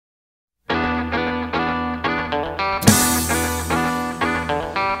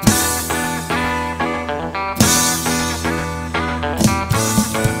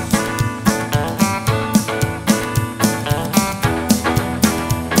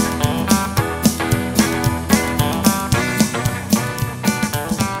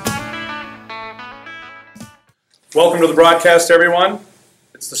Welcome to the broadcast, everyone.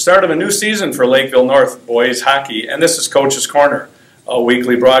 It's the start of a new season for Lakeville North boys hockey, and this is Coach's Corner, a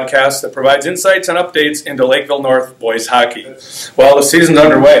weekly broadcast that provides insights and updates into Lakeville North boys hockey. Well, the season's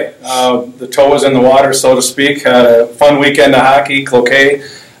underway. The toe is in the water, so to speak. Had a fun weekend of hockey, Cloquet,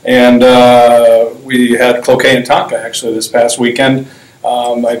 and we had Cloquet and Tonka actually this past weekend.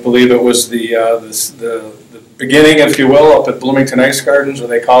 I believe it was the beginning, if you will, up at Bloomington Ice Gardens, where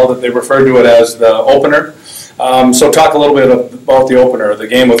they referred to it as the opener. So talk a little bit about the opener, the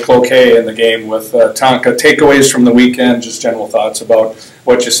game with Cloquet and the game with Tonka. Takeaways from the weekend, just general thoughts about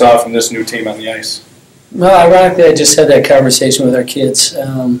what you saw from this new team on the ice. Well, ironically, I just had that conversation with our kids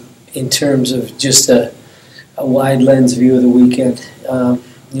in terms of just a wide lens view of the weekend.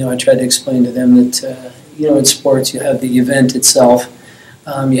 I tried to explain to them that, in sports you have the event itself,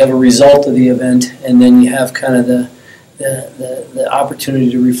 you have a result of the event, and then you have kind of the opportunity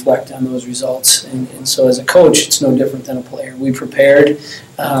to reflect on those results. And so as a coach, it's no different than a player. We prepared,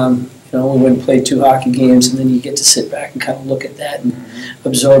 we went and played 2 hockey games, and then you get to sit back and kind of look at that and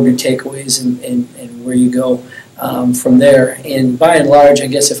absorb your takeaways and where you go from there. And by and large, I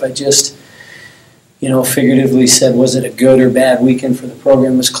guess if I just, figuratively said, was it a good or bad weekend for the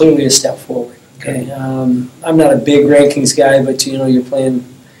program, it was clearly a step forward. Okay, I'm not a big rankings guy, but you're playing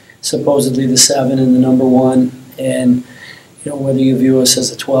supposedly the 7 and the number 1, and whether you view us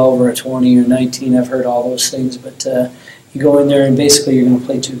as a 12 or a 20 or 19, I've heard all those things, but you go in there and basically you're going to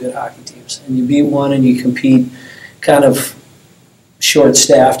play 2 good hockey teams, and you beat one and you compete kind of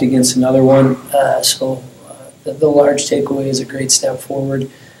short-staffed against another one. So the large takeaway is a great step forward.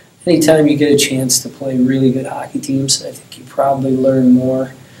 Anytime you get a chance to play really good hockey teams, I think you probably learn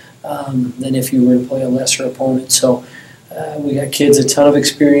more than if you were to play a lesser opponent. So we got kids a ton of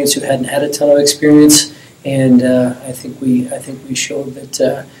experience who hadn't had a ton of experience. And I think we showed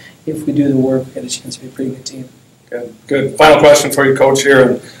that if we do the work, we got a chance to be a pretty good team. Good. Final question for you, Coach,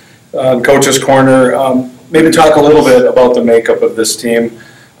 here on Coach's Corner. Maybe talk a little bit about the makeup of this team,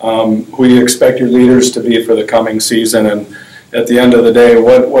 who you expect your leaders to be for the coming season, and at the end of the day,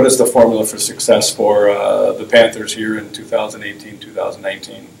 what is the formula for success for the Panthers here in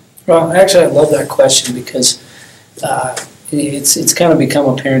 2018-2019? Well, actually, I love that question because it's kind of become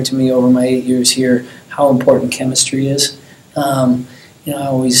apparent to me over my 8 years here how important chemistry is. I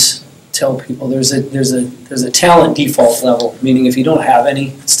always tell people there's a talent default level, meaning if you don't have any,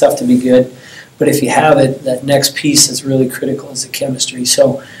 it's tough to be good. But if you have it, that next piece that's really critical is the chemistry.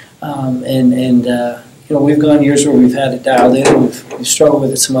 So, we've gone years where we've had it dialed in. We've struggled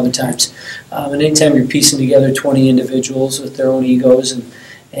with it some other times. And anytime you're piecing together 20 individuals with their own egos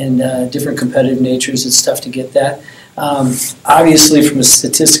and different competitive natures, it's tough to get that. Obviously, from a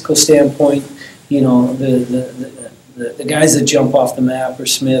statistical standpoint, the guys that jump off the map are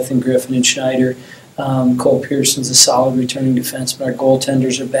Smith and Griffin and Schneider. Cole Pearson's a solid returning defenseman. Our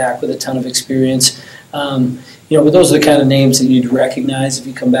goaltenders are back with a ton of experience. But those are the kind of names that you'd recognize if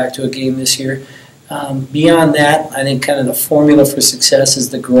you come back to a game this year. Beyond that, I think kind of the formula for success is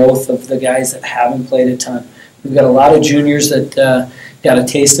the growth of the guys that haven't played a ton. We've got a lot of juniors that got a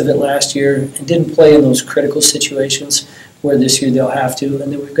taste of it last year and didn't play in those critical situations where this year they'll have to.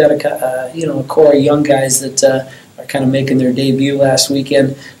 And then we've got a core of young guys that are kind of making their debut last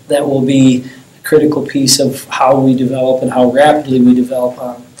weekend that will be a critical piece of how we develop and how rapidly we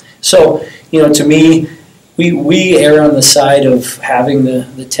develop. So, to me, we err on the side of having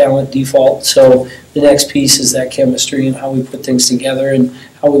the talent default. So the next piece is that chemistry and how we put things together and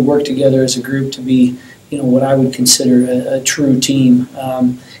how we work together as a group to be what I would consider a true team.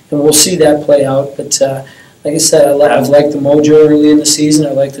 And we'll see that play out. But like I said, I've liked the mojo early in the season.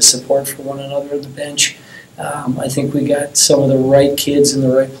 I like the support for one another on the bench. I think we got some of the right kids in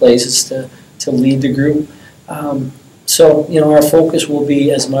the right places to lead the group. So, our focus will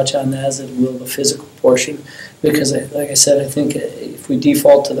be as much on that as it will the physical portion. Because, like I said, I think if we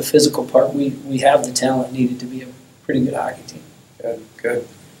default to the physical part, we have the talent needed to be a pretty good hockey team. Good.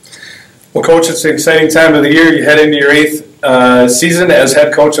 Well, Coach, it's an exciting time of the year. You head into your 8th season as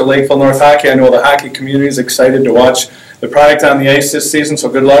head coach of Lakeville North Hockey. I know the hockey community is excited to watch the product on the ice this season, so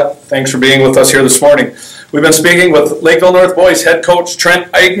good luck. Thanks for being with us here this morning. We've been speaking with Lakeville North boys head coach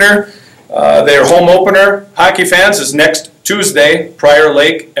Trent Eigner. Their home opener, hockey fans, is next Tuesday, Prior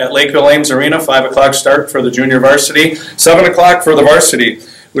Lake at Lakeville Ames Arena, 5 o'clock start for the junior varsity, 7 o'clock for the varsity.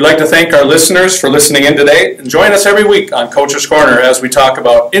 We'd like to thank our listeners for listening in today, and join us every week on Coach's Corner as we talk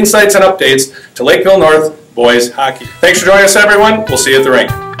about insights and updates to Lakeville North boys hockey. Thanks for joining us, everyone. We'll see you at the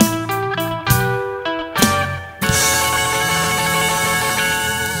rink.